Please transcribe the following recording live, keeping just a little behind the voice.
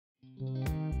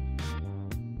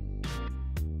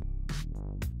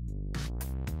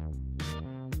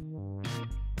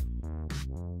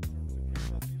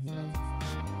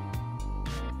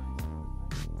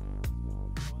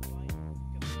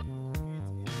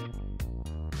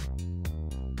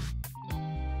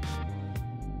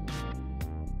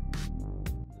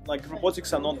like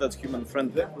robotics are not that human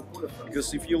friendly,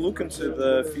 because if you look into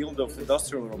the field of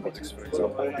industrial robotics, for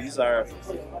example, these are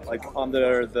like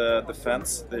under the fence,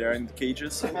 they are in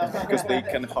cages because they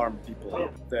can harm people.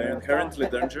 They're inherently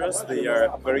dangerous, they are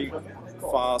very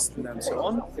fast and so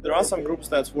on. There are some groups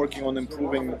that's working on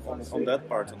improving on that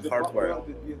part, on hardware.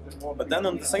 But then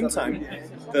at the same time,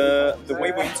 the way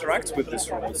we interact with these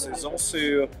robots is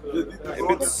also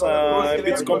a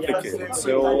bit complicated.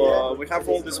 So we have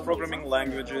all these programming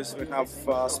languages, we have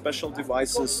special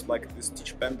devices like these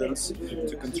teach pendants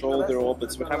to control the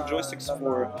robots, we have joysticks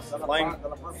for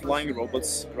flying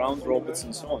robots, ground robots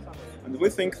and so on. And we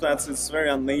think that it's very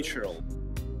unnatural.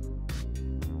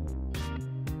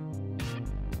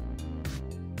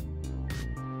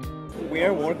 We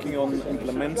are working on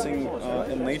implementing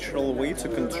a natural way to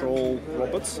control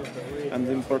robots, and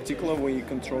in particular we're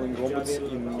controlling robots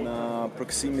in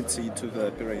proximity to the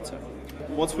operator.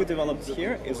 What we developed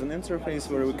here is an interface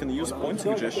where we can use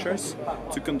pointing gestures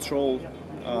to control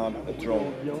a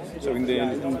drone. So in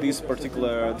this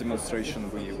particular demonstration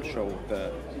we show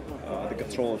the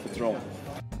control of a drone.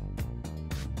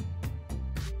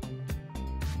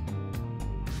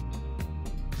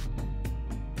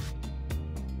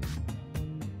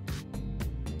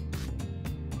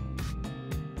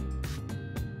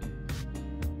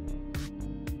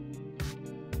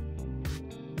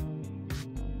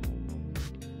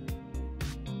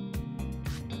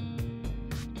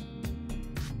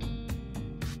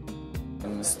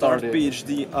 Start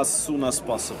PhD as soon as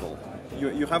possible.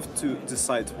 You have to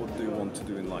decide what do you want to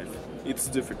do in life. It's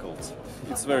difficult.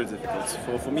 It's very difficult.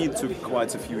 For me it took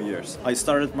quite a few years. I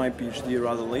started my PhD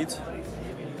rather late,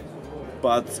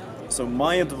 but so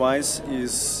my advice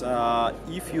is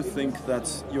if you think that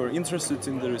you're interested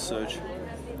in the research,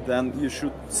 then you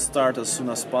should start as soon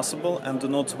as possible and do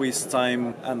not waste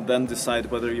time and then decide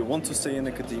whether you want to stay in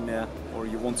academia or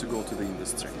you want to go to the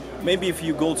industry. Maybe if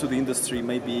you go to the industry,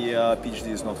 maybe a PhD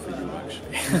is not for you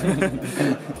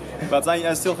actually. But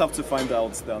I still have to find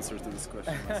out the answer to this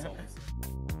question myself.